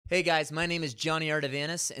Hey guys, my name is Johnny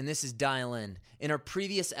Artavanis, and this is Dial In. In our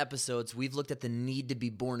previous episodes, we've looked at the need to be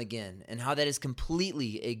born again and how that is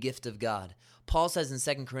completely a gift of God. Paul says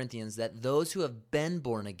in 2 Corinthians that those who have been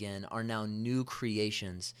born again are now new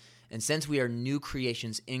creations. And since we are new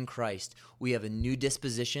creations in Christ, we have a new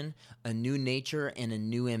disposition, a new nature, and a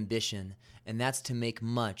new ambition, and that's to make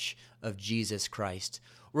much of Jesus Christ.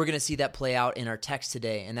 We're going to see that play out in our text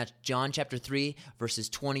today, and that's John chapter 3, verses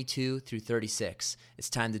 22 through 36. It's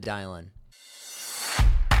time to dial in.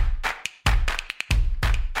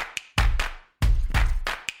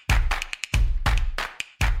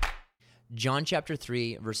 John chapter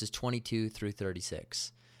 3, verses 22 through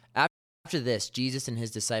 36. After this, Jesus and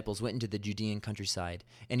his disciples went into the Judean countryside,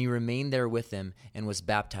 and he remained there with them and was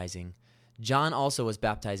baptizing. John also was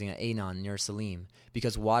baptizing at Aenon near Salim,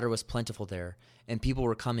 because water was plentiful there, and people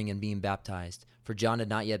were coming and being baptized, for John had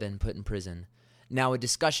not yet been put in prison. Now a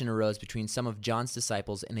discussion arose between some of John's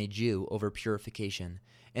disciples and a Jew over purification.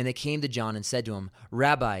 And they came to John and said to him,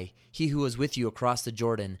 "Rabbi, he who was with you across the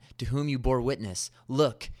Jordan, to whom you bore witness,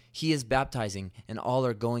 look, he is baptizing, and all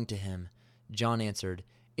are going to him." John answered,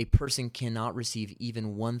 "A person cannot receive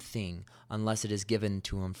even one thing unless it is given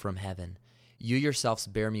to him from heaven. You yourselves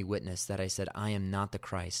bear me witness that I said I am not the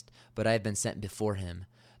Christ, but I have been sent before him.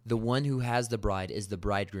 The one who has the bride is the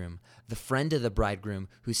bridegroom. The friend of the bridegroom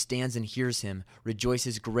who stands and hears him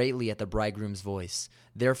rejoices greatly at the bridegroom's voice.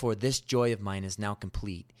 Therefore this joy of mine is now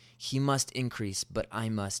complete. He must increase, but I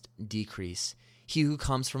must decrease. He who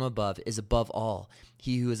comes from above is above all.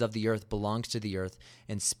 He who is of the earth belongs to the earth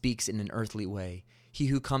and speaks in an earthly way. He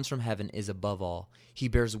who comes from heaven is above all. He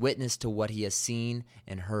bears witness to what he has seen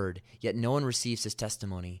and heard, yet no one receives his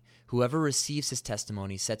testimony. Whoever receives his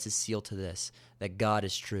testimony sets his seal to this, that God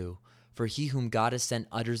is true. For he whom God has sent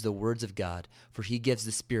utters the words of God, for he gives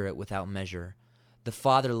the Spirit without measure. The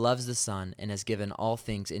Father loves the Son and has given all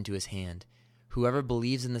things into his hand. Whoever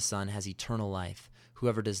believes in the Son has eternal life.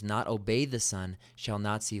 Whoever does not obey the Son shall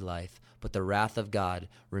not see life, but the wrath of God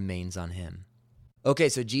remains on him." Okay,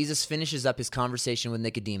 so Jesus finishes up his conversation with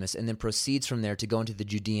Nicodemus and then proceeds from there to go into the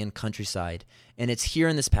Judean countryside. And it's here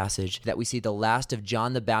in this passage that we see the last of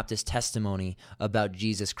John the Baptist's testimony about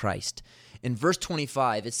Jesus Christ. In verse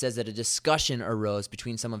 25, it says that a discussion arose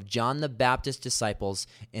between some of John the Baptist's disciples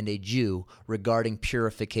and a Jew regarding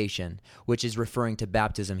purification, which is referring to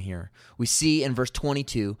baptism here. We see in verse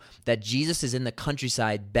 22 that Jesus is in the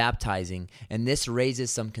countryside baptizing, and this raises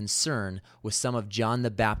some concern with some of John the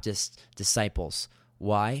Baptist's disciples.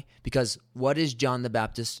 Why? Because what is John the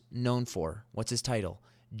Baptist known for? What's his title?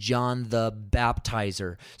 John the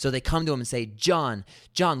Baptizer. So they come to him and say, John,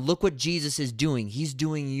 look what Jesus is doing. He's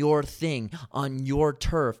doing your thing on your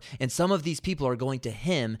turf. And some of these people are going to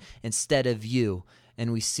him instead of you.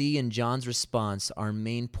 And we see in John's response our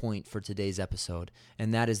main point for today's episode,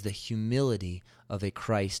 and that is the humility of a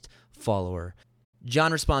Christ follower.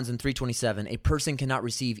 John responds in 3:27, "A person cannot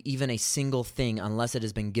receive even a single thing unless it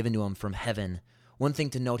has been given to him from heaven." One thing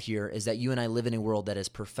to note here is that you and I live in a world that is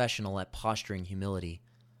professional at posturing humility.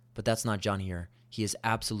 But that's not John here. He is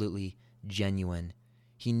absolutely genuine.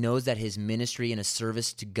 He knows that his ministry and his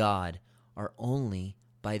service to God are only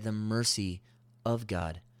by the mercy of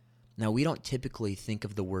God. Now, we don't typically think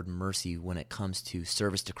of the word mercy when it comes to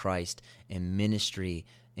service to Christ and ministry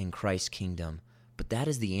in Christ's kingdom, but that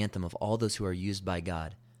is the anthem of all those who are used by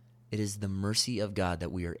God. It is the mercy of God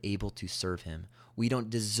that we are able to serve him. We don't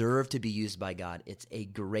deserve to be used by God. It's a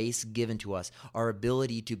grace given to us. Our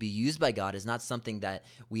ability to be used by God is not something that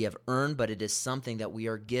we have earned, but it is something that we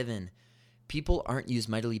are given. People aren't used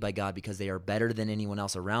mightily by God because they are better than anyone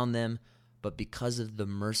else around them, but because of the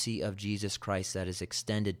mercy of Jesus Christ that is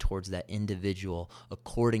extended towards that individual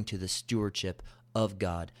according to the stewardship of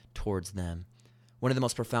God towards them. One of the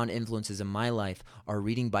most profound influences in my life are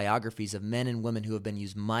reading biographies of men and women who have been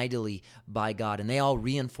used mightily by God, and they all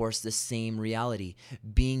reinforce the same reality.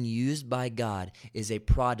 Being used by God is a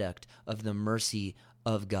product of the mercy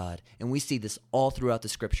of God. And we see this all throughout the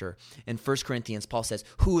scripture. In 1 Corinthians, Paul says,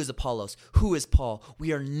 "Who is Apollos? Who is Paul?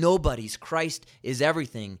 We are nobodies. Christ is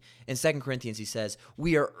everything." In 2 Corinthians, he says,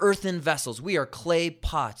 "We are earthen vessels. We are clay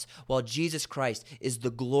pots, while Jesus Christ is the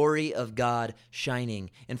glory of God shining."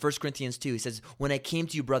 In 1 Corinthians 2, he says, "When I came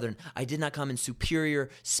to you, brethren, I did not come in superior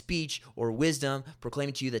speech or wisdom,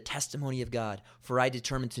 proclaiming to you the testimony of God. For I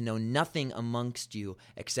determined to know nothing amongst you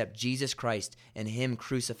except Jesus Christ and him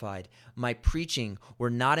crucified. My preaching were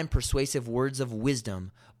not in persuasive words of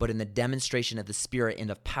wisdom, but in the demonstration of the Spirit and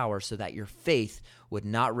of power, so that your faith would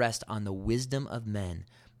not rest on the wisdom of men,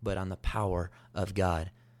 but on the power of God."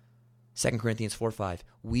 2 Corinthians 4:5,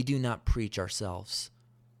 "We do not preach ourselves,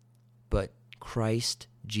 but Christ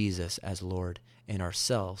Jesus as Lord, and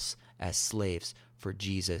ourselves as slaves for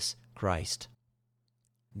Jesus Christ.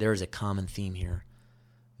 There is a common theme here.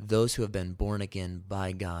 Those who have been born again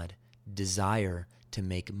by God desire to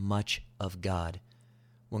make much of God.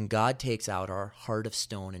 When God takes out our heart of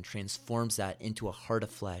stone and transforms that into a heart of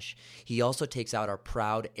flesh, he also takes out our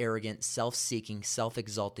proud, arrogant, self-seeking,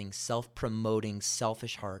 self-exalting, self-promoting,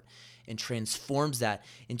 selfish heart and transforms that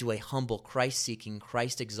into a humble, Christ-seeking,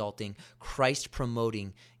 Christ-exalting,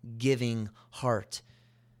 Christ-promoting, giving heart.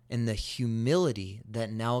 And the humility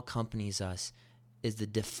that now accompanies us is the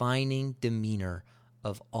defining demeanor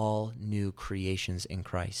of all new creations in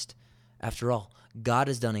Christ. After all, God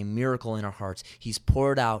has done a miracle in our hearts. He's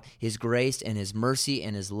poured out his grace and his mercy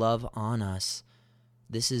and his love on us.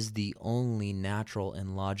 This is the only natural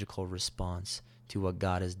and logical response to what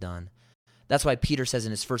God has done. That's why Peter says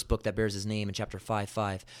in his first book that bears his name in chapter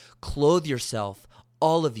 5:5, "Clothe yourself,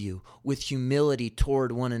 all of you, with humility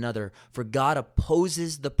toward one another, for God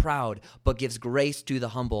opposes the proud, but gives grace to the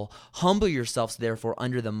humble. Humble yourselves, therefore,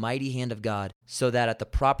 under the mighty hand of God, so that at the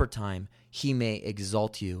proper time he may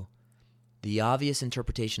exalt you." The obvious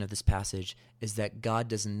interpretation of this passage is that God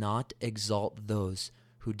does not exalt those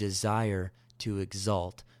who desire to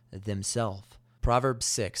exalt themselves. Proverbs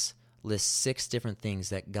 6 lists 6 different things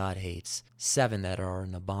that God hates, 7 that are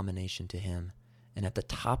an abomination to him. And at the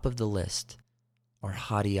top of the list are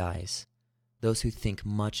haughty eyes, those who think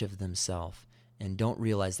much of themselves and don't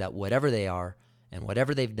realize that whatever they are and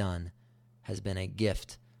whatever they've done has been a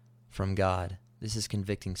gift from God. This is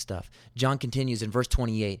convicting stuff. John continues in verse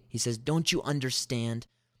 28. He says, "Don't you understand?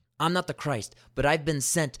 I'm not the Christ, but I've been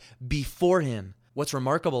sent before him." What's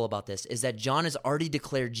remarkable about this is that John has already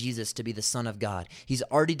declared Jesus to be the Son of God. He's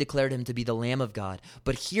already declared him to be the Lamb of God.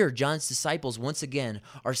 But here, John's disciples, once again,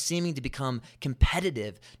 are seeming to become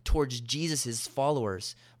competitive towards Jesus'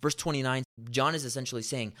 followers. Verse 29, John is essentially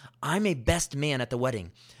saying, "I'm a best man at the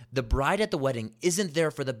wedding. The bride at the wedding isn't there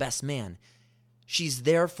for the best man. She's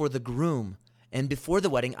there for the groom. And before the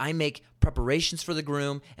wedding, I make preparations for the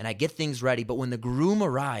groom and I get things ready. But when the groom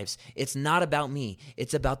arrives, it's not about me.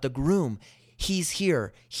 It's about the groom. He's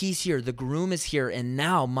here. He's here. The groom is here. And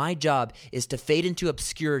now my job is to fade into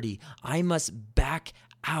obscurity. I must back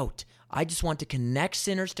out. I just want to connect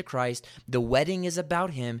sinners to Christ. The wedding is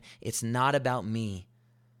about him. It's not about me."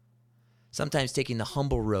 Sometimes taking the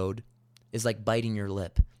humble road is like biting your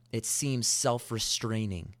lip. It seems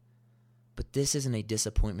self-restraining. But this isn't a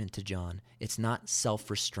disappointment to John. It's not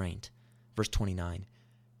self-restraint. Verse 29,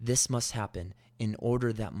 "This must happen in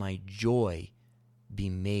order that my joy be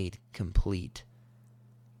made complete."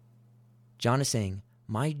 John is saying,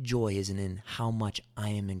 my joy isn't in how much I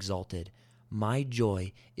am exalted. My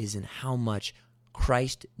joy is in how much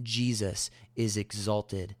Christ Jesus is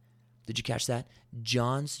exalted. Did you catch that?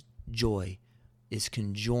 John's joy is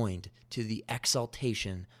conjoined to the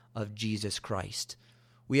exaltation of Jesus Christ.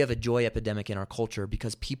 We have a joy epidemic in our culture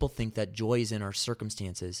because people think that joy is in our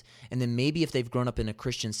circumstances. And then maybe if they've grown up in a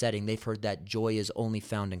Christian setting, they've heard that joy is only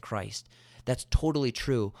found in Christ. That's totally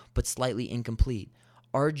true, but slightly incomplete.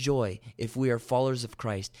 Our joy, if we are followers of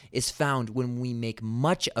Christ, is found when we make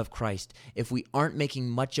much of Christ. If we aren't making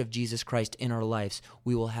much of Jesus Christ in our lives,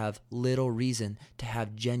 we will have little reason to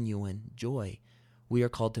have genuine joy. We are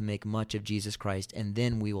called to make much of Jesus Christ, and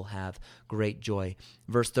then we will have great joy.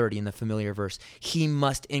 Verse 30 in the familiar verse, "He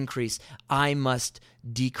must increase, I must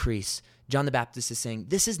decrease." John the Baptist is saying,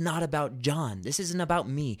 this is not about John. This isn't about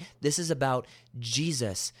me. This is about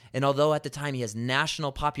Jesus. And although at the time he has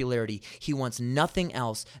national popularity, he wants nothing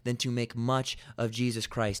else than to make much of Jesus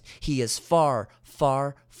Christ. He is far,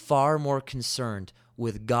 far, far more concerned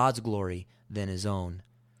with God's glory than his own.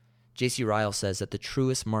 J.C. Ryle says that the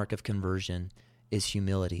truest mark of conversion is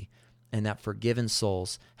humility, and that forgiven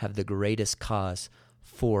souls have the greatest cause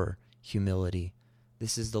for humility.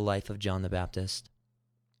 This is the life of John the Baptist.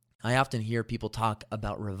 I often hear people talk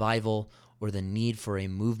about revival or the need for a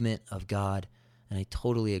movement of God, and I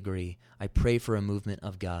totally agree. I pray for a movement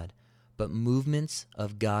of God, but movements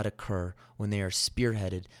of God occur when they are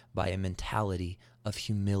spearheaded by a mentality of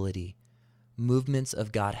humility. Movements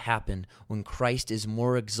of God happen when Christ is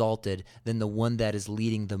more exalted than the one that is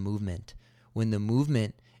leading the movement. When the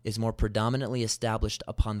movement is more predominantly established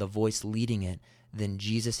upon the voice leading it than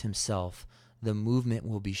Jesus himself, the movement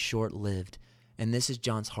will be short-lived. And this is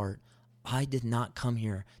John's heart. I did not come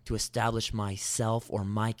here to establish myself or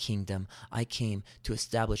my kingdom. I came to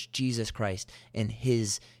establish Jesus Christ and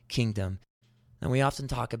his kingdom. And we often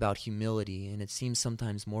talk about humility, and it seems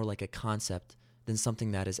sometimes more like a concept than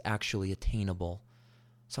something that is actually attainable.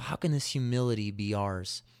 So how can this humility be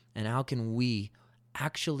ours? And how can we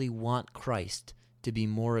actually want Christ to be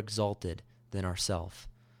more exalted than ourselves?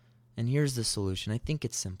 And here's the solution. I think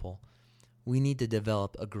it's simple. We need to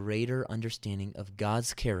develop a greater understanding of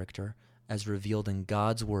God's character as revealed in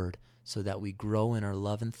God's Word so that we grow in our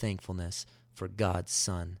love and thankfulness for God's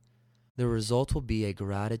Son. The result will be a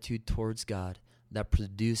gratitude towards God that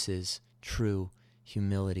produces true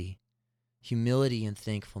humility. Humility and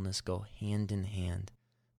thankfulness go hand in hand.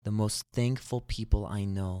 The most thankful people I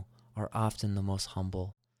know are often the most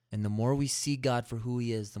humble. And the more we see God for who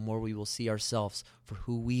He is, the more we will see ourselves for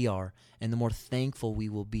who we are, and the more thankful we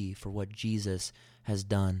will be for what Jesus has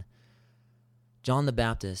done. John the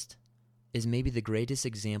Baptist is maybe the greatest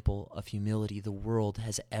example of humility the world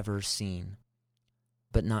has ever seen,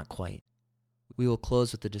 but not quite. We will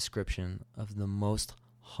close with the description of the most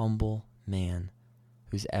humble man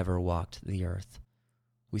who's ever walked the earth.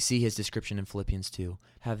 We see his description in Philippians 2.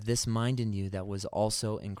 Have this mind in you that was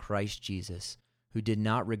also in Christ Jesus, who did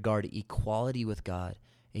not regard equality with God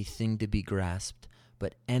a thing to be grasped,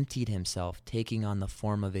 but emptied himself, taking on the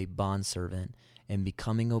form of a bondservant and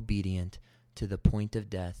becoming obedient to the point of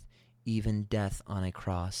death, even death on a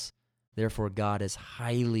cross. Therefore God has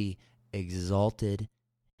highly exalted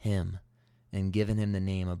him and given him the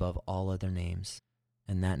name above all other names,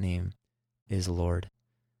 and that name is Lord.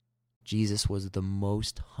 Jesus was the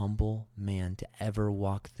most humble man to ever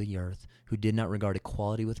walk the earth, who did not regard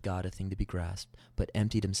equality with God a thing to be grasped, but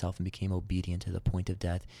emptied himself and became obedient to the point of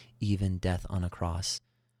death, even death on a cross.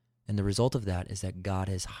 And the result of that is that God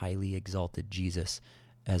has highly exalted Jesus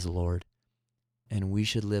as Lord, and we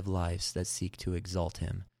should live lives that seek to exalt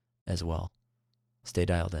him as well. Stay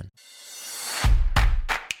dialed in.